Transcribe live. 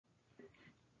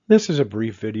This is a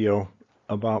brief video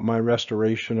about my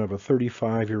restoration of a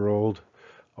 35-year-old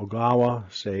Ogawa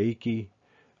Seiki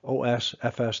OS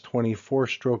FS-20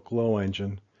 4-stroke glow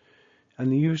engine and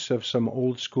the use of some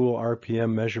old-school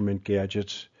RPM measurement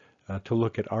gadgets to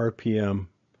look at RPM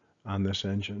on this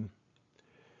engine.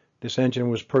 This engine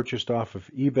was purchased off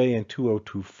of eBay in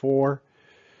 2024.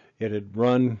 It had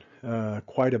run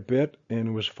quite a bit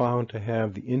and was found to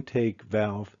have the intake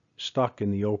valve stuck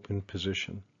in the open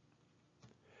position.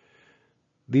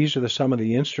 These are some of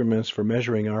the instruments for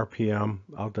measuring RPM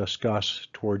I'll discuss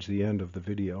towards the end of the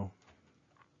video.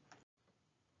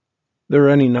 There are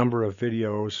any number of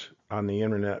videos on the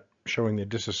internet showing the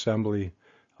disassembly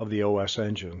of the OS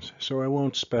engines, so I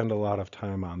won't spend a lot of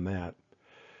time on that.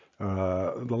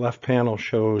 The left panel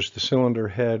shows the cylinder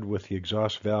head with the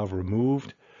exhaust valve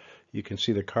removed. You can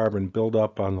see the carbon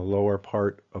buildup on the lower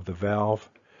part of the valve.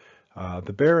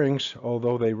 The bearings,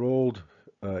 although they rolled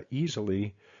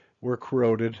easily, were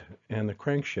corroded, and the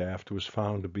crankshaft was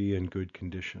found to be in good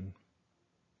condition.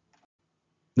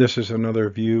 This is another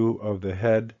view of the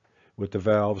head with the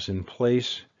valves in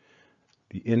place.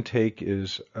 The intake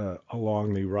is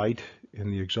along the right,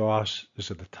 and the exhaust is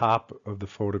at the top of the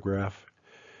photograph.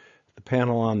 The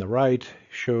panel on the right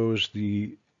shows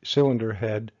the cylinder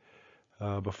head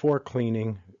before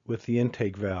cleaning with the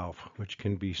intake valve, which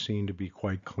can be seen to be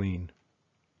quite clean.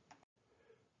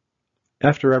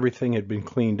 After everything had been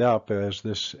cleaned up, as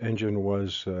this engine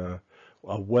was a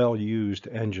well-used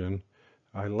engine,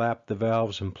 I lapped the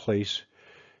valves in place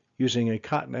using a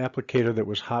cotton applicator that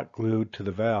was hot glued to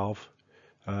the valve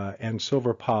and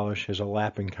silver polish as a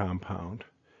lapping compound.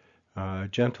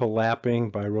 Gentle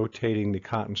lapping by rotating the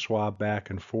cotton swab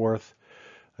back and forth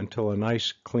until a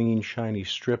nice, clean, shiny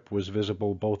strip was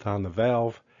visible both on the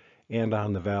valve and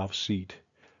on the valve seat.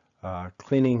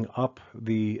 Cleaning up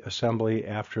the assembly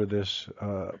after this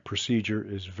procedure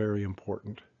is very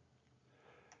important.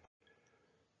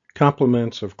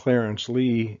 Compliments of Clarence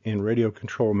Lee in Radio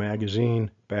Control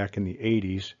magazine back in the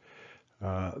 80s,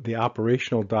 the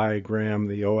operational diagram of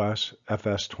the OS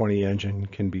FS-20 engine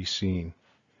can be seen.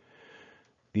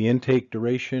 The intake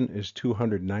duration is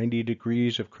 290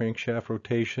 degrees of crankshaft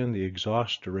rotation. The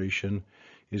exhaust duration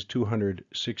is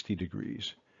 260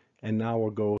 degrees. And now we'll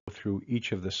go through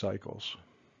each of the cycles.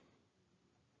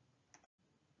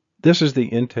 This is the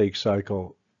intake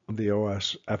cycle of the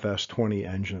OS FS-20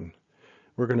 engine.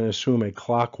 We're going to assume a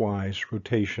clockwise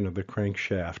rotation of the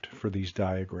crankshaft for these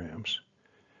diagrams.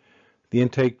 The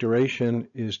intake duration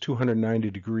is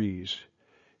 290 degrees.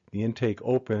 The intake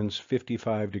opens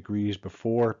 55 degrees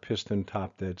before piston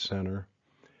top dead center,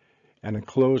 and it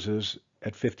closes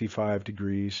at 55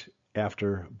 degrees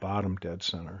after bottom dead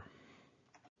center.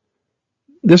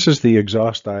 This is the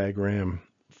exhaust diagram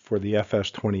for the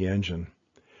FS-20 engine.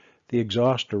 The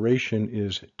exhaust duration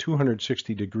is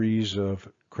 260 degrees of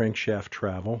crankshaft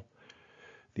travel.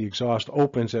 The exhaust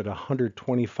opens at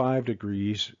 125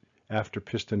 degrees after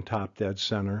piston top dead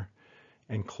center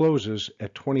and closes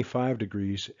at 25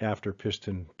 degrees after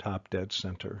piston top dead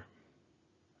center.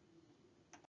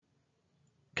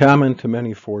 Common to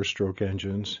many four-stroke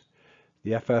engines,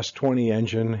 the FS-20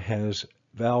 engine has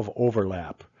valve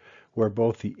overlap, where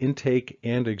both the intake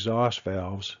and exhaust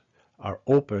valves are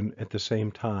open at the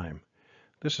same time.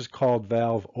 This is called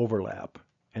valve overlap,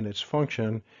 and its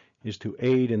function is to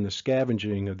aid in the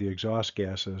scavenging of the exhaust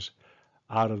gases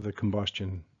out of the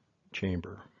combustion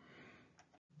chamber.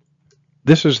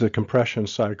 This is the compression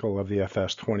cycle of the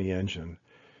FS-20 engine.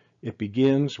 It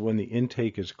begins when the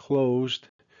intake is closed,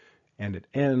 and it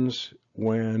ends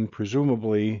when,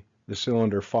 presumably, the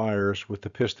cylinder fires with the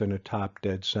piston at top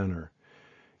dead center.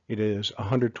 It is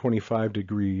 125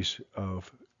 degrees of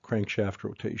crankshaft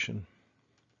rotation.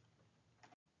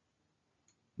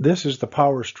 This is the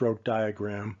power stroke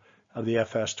diagram of the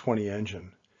FS-20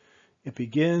 engine. It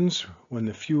begins when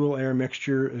the fuel-air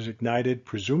mixture is ignited,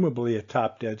 presumably at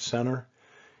top dead center,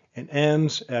 and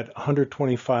ends at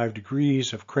 125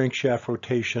 degrees of crankshaft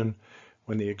rotation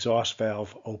when the exhaust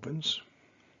valve opens.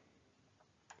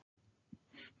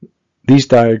 These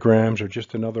diagrams are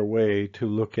just another way to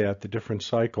look at the different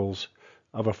cycles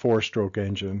of a four-stroke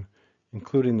engine,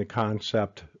 including the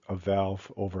concept of valve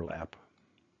overlap.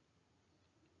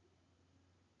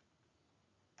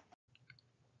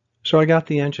 So I got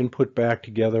the engine put back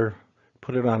together,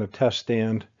 put it on a test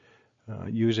stand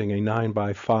using a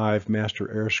 9x5 master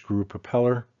air screw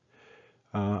propeller.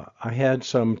 I had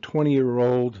some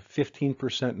 20-year-old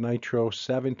 15% nitro,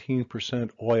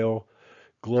 17% oil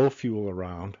glow fuel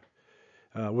around.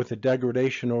 With the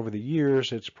degradation over the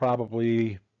years, it's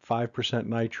probably 5%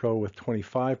 nitro with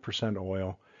 25%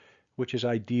 oil, which is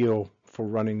ideal for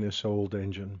running this old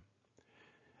engine.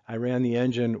 I ran the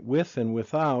engine with and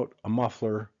without a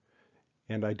muffler,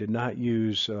 and I did not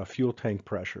use fuel tank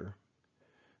pressure.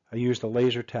 I used a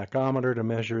laser tachometer to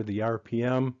measure the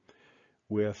RPM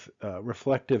with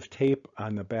reflective tape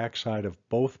on the backside of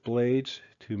both blades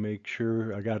to make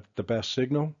sure I got the best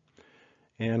signal,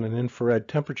 and an infrared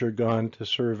temperature gun to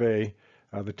survey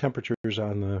the temperatures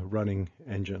on the running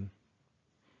engine.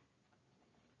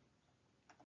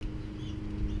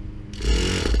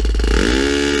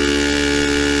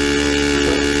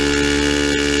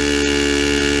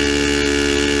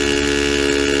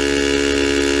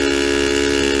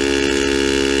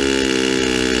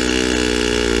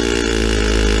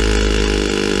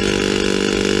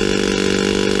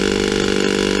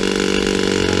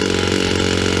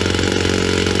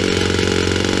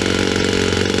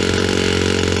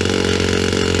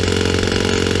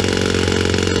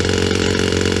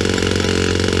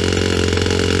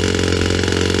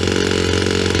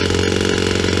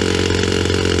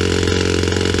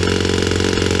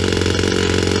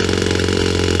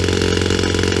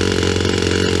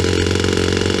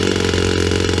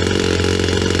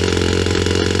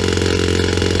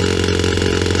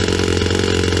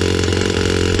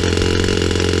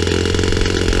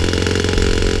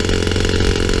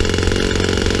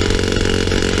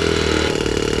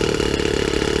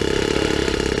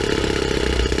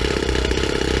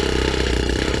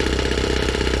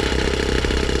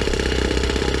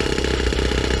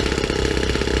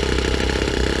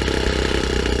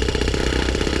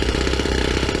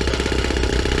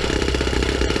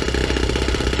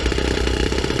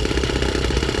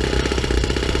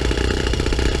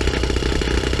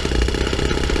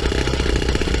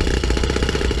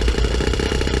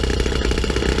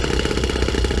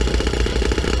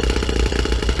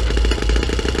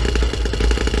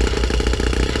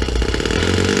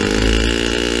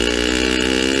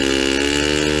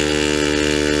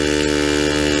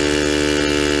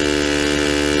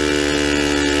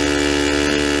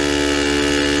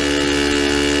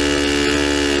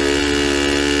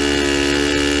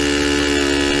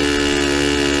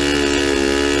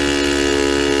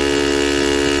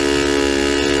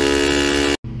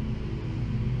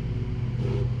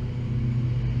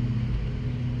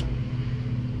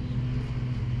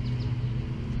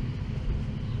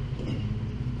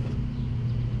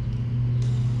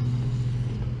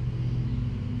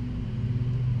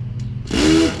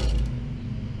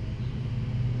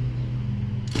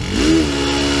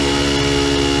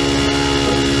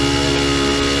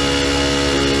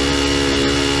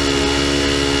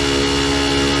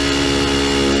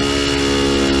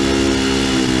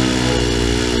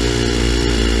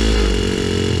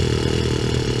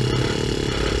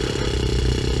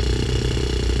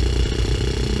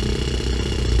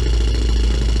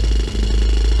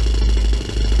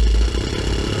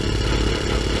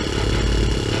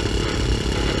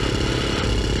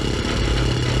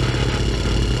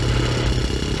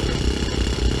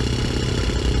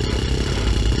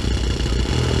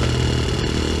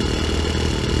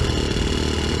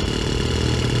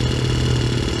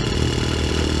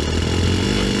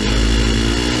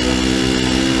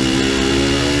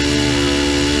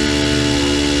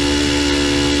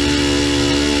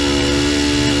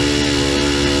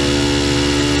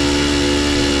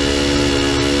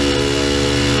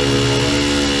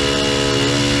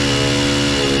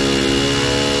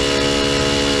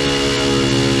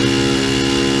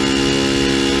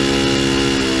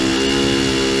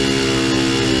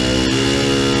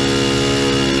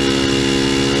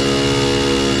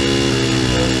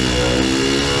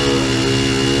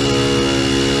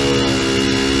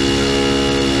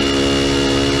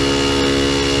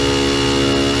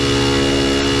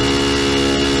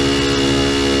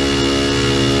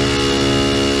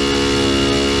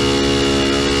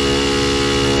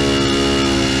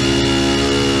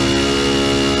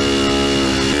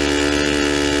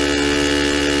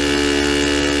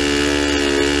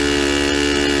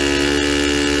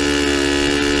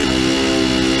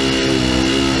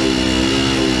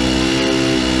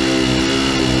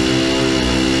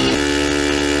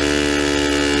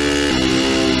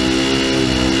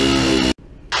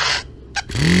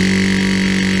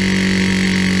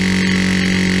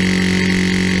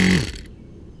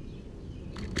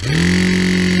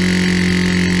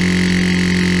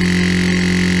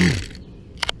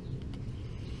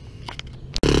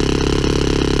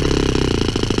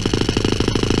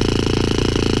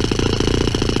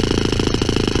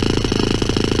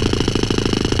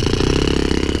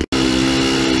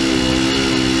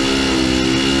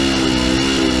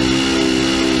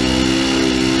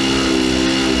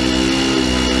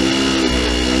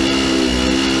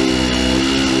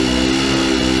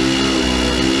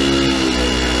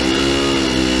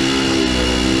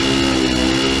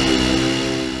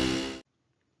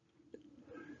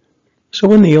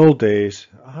 So in the old days,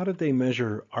 how did they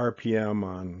measure RPM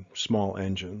on small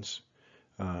engines,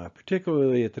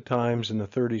 particularly at the times in the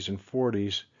 30s and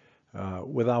 40s,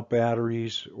 without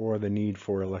batteries or the need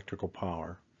for electrical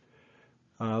power?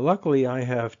 Luckily, I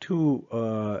have two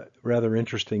rather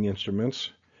interesting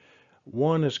instruments.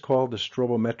 One is called the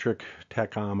Strobometric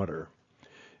tachometer,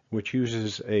 which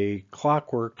uses a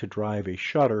clockwork to drive a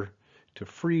shutter to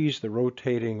freeze the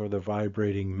rotating or the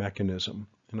vibrating mechanism,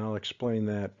 and I'll explain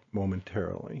that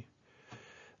momentarily.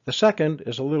 The second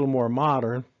is a little more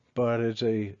modern, but it's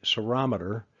a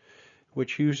Sirometer,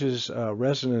 which uses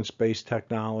resonance-based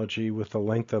technology with the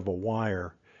length of a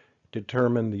wire to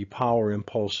determine the power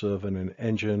impulse of an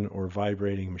engine or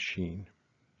vibrating machine.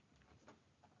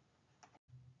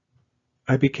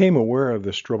 I became aware of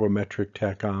the Strobometric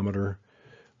tachometer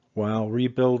while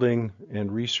rebuilding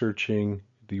and researching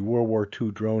the World War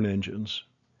II drone engines.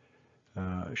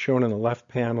 Shown in the left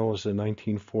panel is the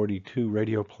 1942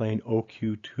 radioplane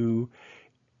OQ-2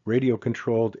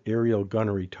 radio-controlled aerial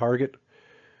gunnery target,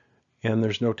 and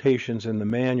there's notations in the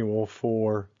manual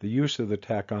for the use of the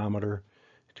tachometer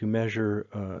to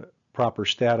measure proper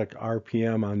static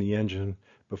RPM on the engine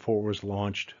before it was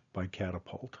launched by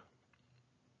catapult.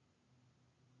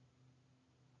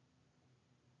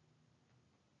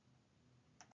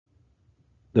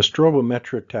 The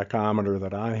Strobometric tachometer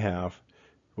that I have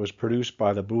was produced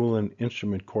by the Boulin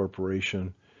Instrument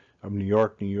Corporation of New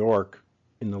York, New York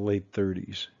in the late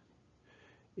 30s.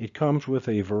 It comes with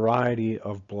a variety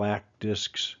of black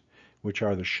discs, which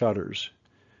are the shutters.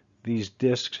 These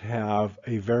discs have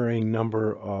a varying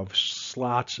number of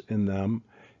slots in them,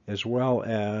 as well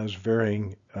as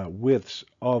varying widths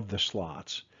of the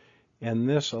slots. And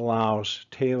this allows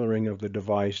tailoring of the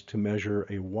device to measure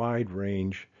a wide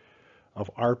range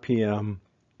of RPM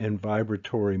and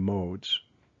vibratory modes.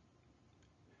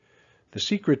 The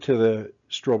secret to the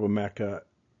Strobomeca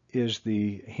is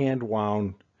the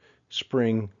hand-wound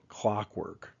spring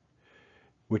clockwork,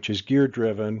 which is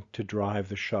gear-driven to drive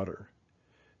the shutter.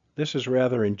 This is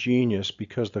rather ingenious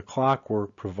because the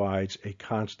clockwork provides a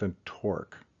constant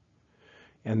torque,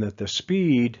 and that the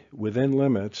speed within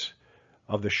limits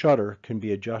of the shutter can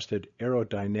be adjusted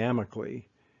aerodynamically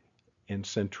and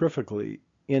centrifugally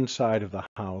inside of the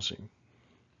housing.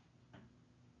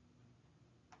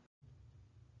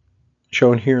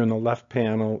 Shown here in the left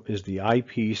panel is the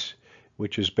eyepiece,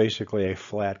 which is basically a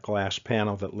flat glass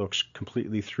panel that looks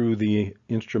completely through the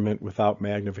instrument without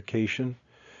magnification.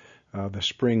 The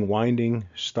spring winding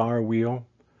star wheel,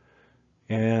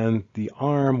 and the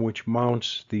arm which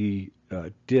mounts the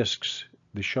discs,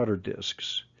 the shutter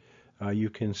discs. You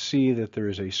can see that there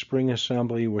is a spring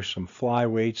assembly with some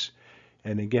flyweights,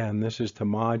 and again, this is to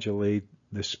modulate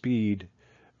the speed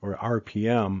or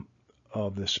RPM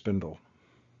of the spindle.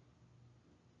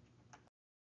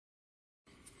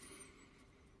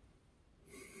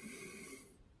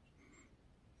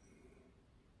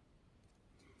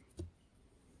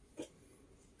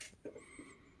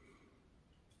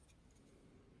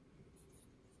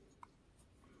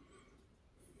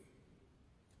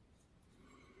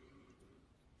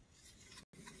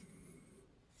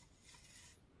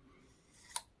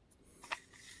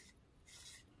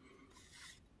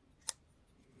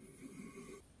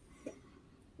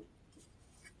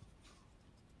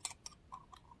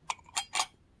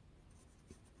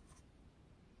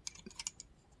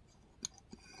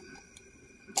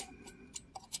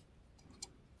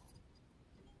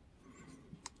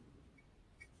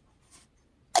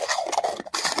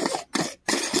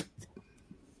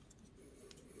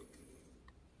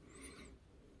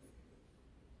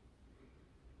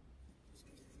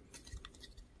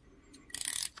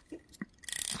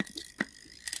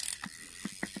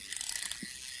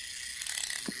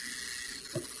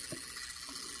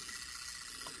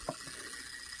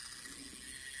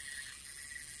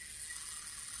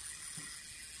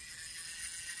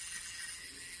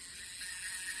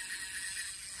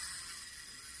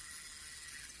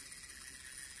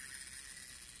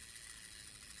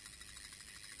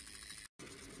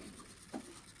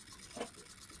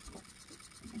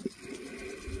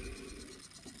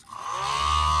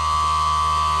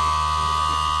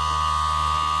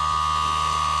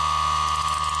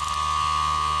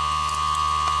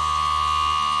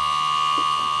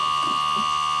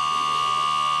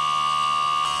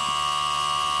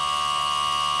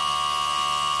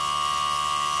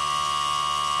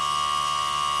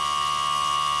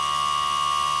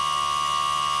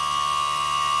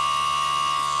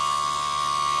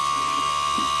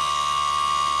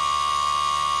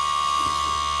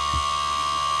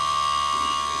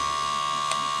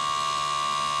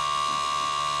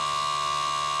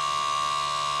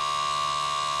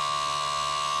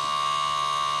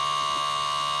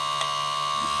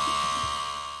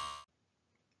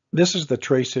 This is the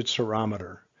Treysit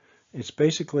Sirometer. It's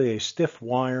basically a stiff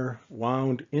wire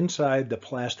wound inside the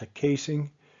plastic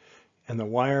casing, and the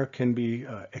wire can be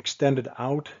extended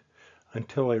out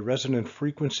until a resonant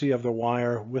frequency of the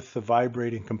wire with the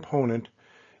vibrating component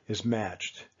is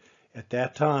matched. At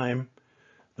that time,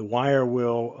 the wire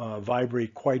will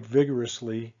vibrate quite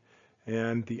vigorously,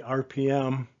 and the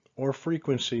RPM or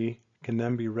frequency can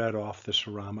then be read off the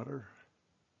Sirometer.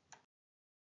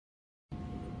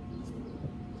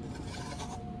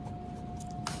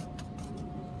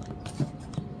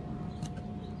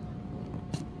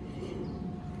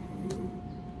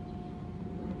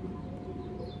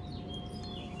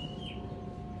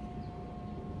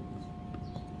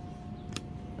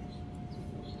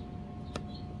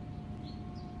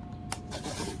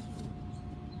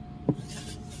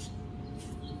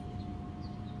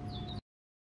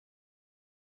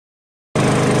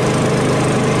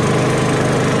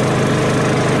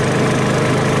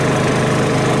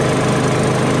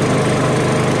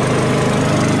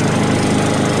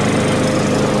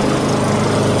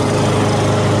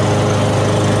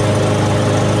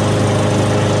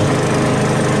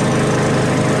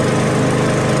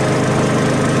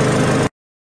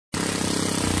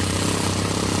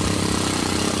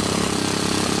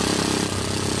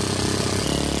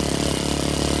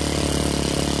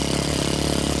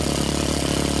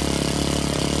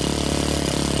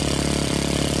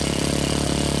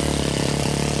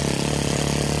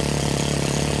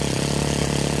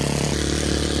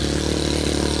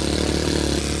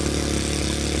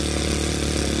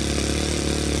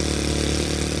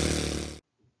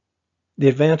 The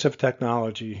advance of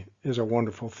technology is a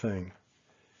wonderful thing,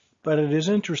 but it is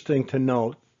interesting to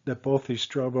note that both the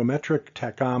strobometric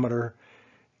tachometer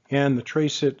and the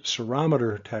Treysit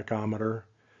Sirometer tachometer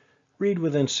read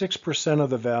within 6%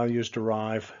 of the values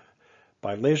derived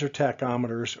by laser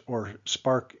tachometers or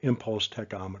spark impulse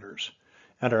tachometers,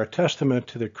 and are a testament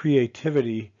to the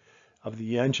creativity of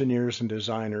the engineers and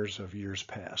designers of years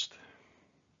past.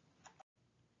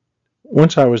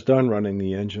 Once I was done running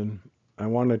the engine, I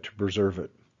wanted to preserve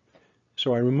it.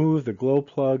 So I removed the glow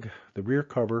plug, the rear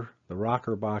cover, the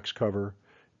rocker box cover,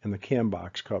 and the cam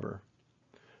box cover.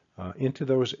 Into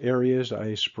those areas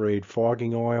I sprayed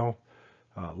fogging oil,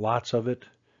 lots of it,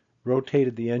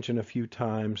 rotated the engine a few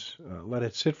times, let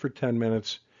it sit for 10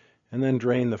 minutes, and then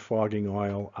drained the fogging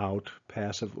oil out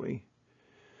passively.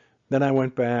 Then I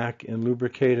went back and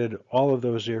lubricated all of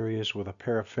those areas with a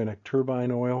paraffinic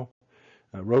turbine oil,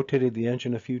 rotated the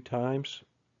engine a few times,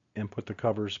 and put the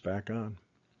covers back on.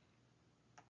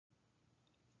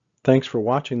 Thanks for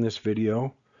watching this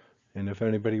video, and if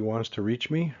anybody wants to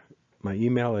reach me, my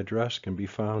email address can be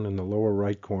found in the lower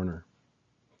right corner.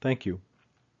 Thank you.